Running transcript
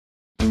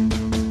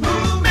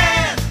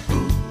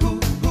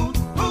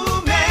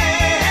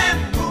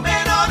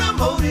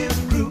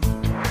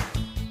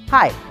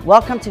Hi,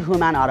 welcome to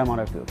Hooman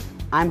Automotive Group.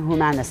 I'm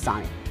Hooman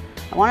Automotive.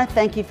 I want to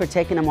thank you for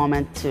taking a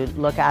moment to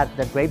look at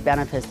the great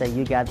benefits that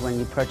you get when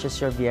you purchase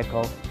your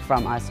vehicle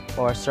from us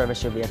or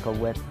service your vehicle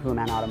with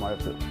Hooman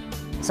Automotive Group.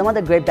 Some of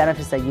the great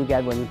benefits that you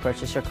get when you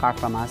purchase your car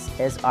from us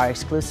is our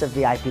exclusive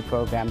VIP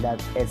program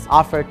that is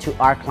offered to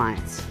our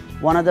clients.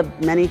 One of the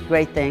many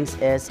great things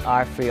is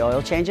our free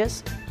oil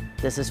changes.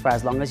 This is for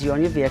as long as you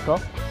own your vehicle.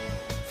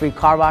 Free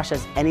car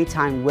washes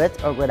anytime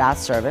with or without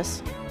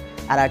service.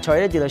 At our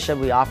Toyota dealership,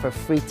 we offer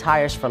free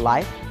tires for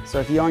life. So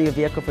if you own your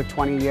vehicle for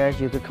 20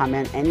 years, you could come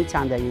in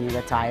anytime that you need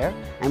a tire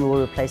and we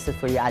will replace it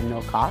for you at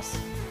no cost.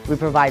 We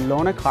provide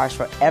loaner cars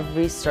for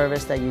every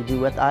service that you do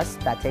with us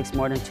that takes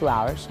more than 2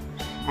 hours.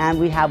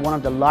 And we have one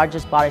of the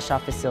largest body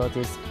shop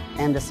facilities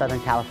in the Southern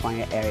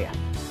California area.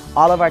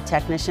 All of our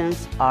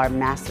technicians are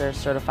master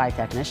certified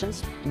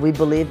technicians. We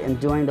believe in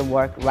doing the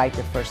work right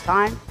the first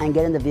time and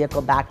getting the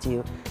vehicle back to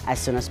you as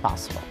soon as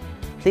possible.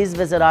 Please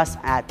visit us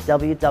at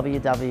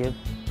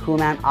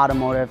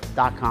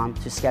www.hoomanautomotive.com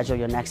to schedule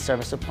your next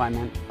service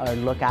appointment or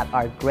look at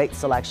our great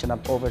selection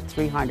of over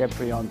 300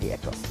 pre-owned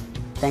vehicles.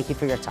 Thank you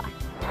for your time.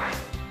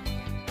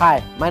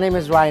 Hi, my name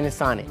is Ryan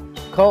Asani,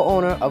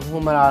 co-owner of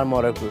Hooman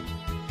Automotive Group.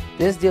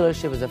 This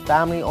dealership is a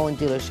family-owned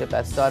dealership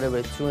that started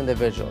with two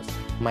individuals,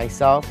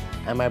 myself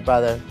and my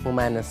brother,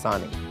 Hooman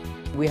Asani.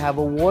 We have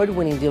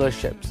award-winning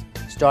dealerships,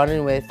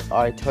 starting with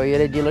our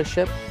Toyota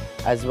dealership,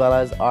 as well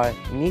as our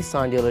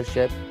Nissan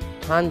dealership,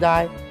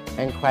 Hyundai,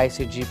 and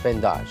Chrysler Jeep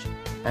and Dodge,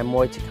 and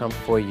more to come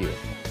for you.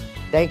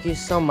 Thank you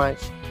so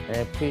much, and I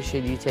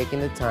appreciate you taking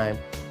the time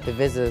to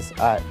visit us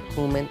at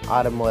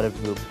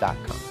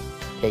HoomanAutomotiveGroup.com.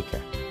 Take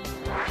care.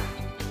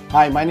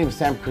 Hi, my name is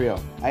Sam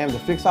Creel. I am the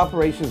Fixed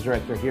Operations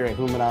Director here at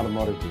Hooman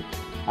Automotive Group.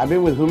 I've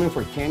been with Hooman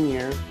for 10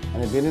 years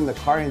and have been in the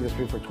car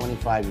industry for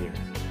 25 years.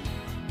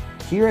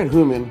 Here at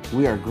Hooman,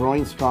 we are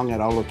growing strong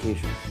at all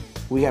locations.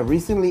 We have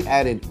recently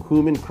added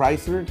Hooman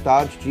Chrysler,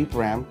 Dodge, Jeep,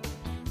 Ram,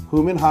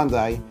 Hooman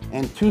Hyundai,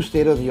 and 2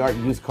 state-of-the-art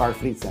used car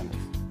fleet centers.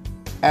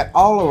 At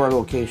all of our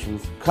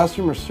locations,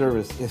 customer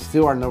service is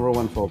still our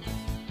 #1 focus.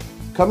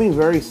 Coming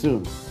very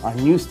soon, our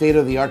new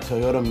state-of-the-art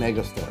Toyota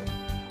Megastore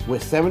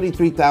with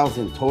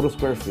 73,000 total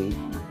square feet,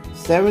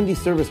 70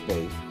 service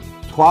bays,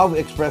 12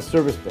 express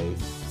service bays,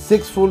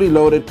 6 fully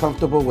loaded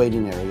comfortable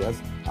waiting areas,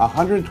 a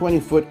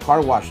 120-foot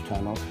car wash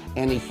tunnel,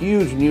 and a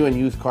huge new and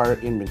used car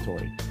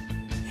inventory.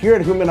 Here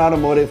at Hooman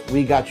Automotive,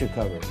 we got you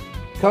covered.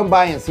 Come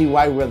by and see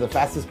why we're the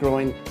fastest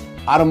growing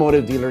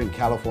automotive dealer in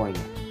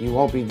California. You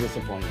won't be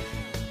disappointed.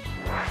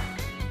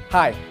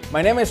 Hi,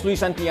 my name is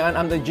Luis Santillan.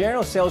 I'm the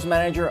General Sales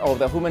Manager of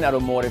the Hooman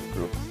Automotive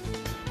Group.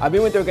 I've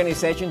been with the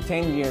organization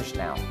 10 years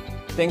now.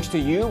 Thanks to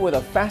you, we're the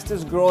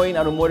fastest growing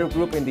automotive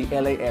group in the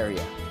LA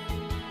area.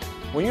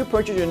 When you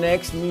purchase your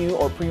next new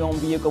or pre-owned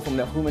vehicle from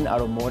the Hooman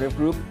Automotive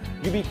Group,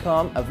 you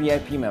become a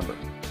VIP member,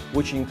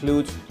 which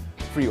includes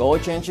free oil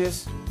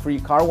changes, free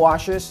car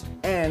washes,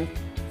 and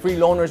free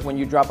loaners when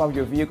you drop off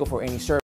your vehicle for any service.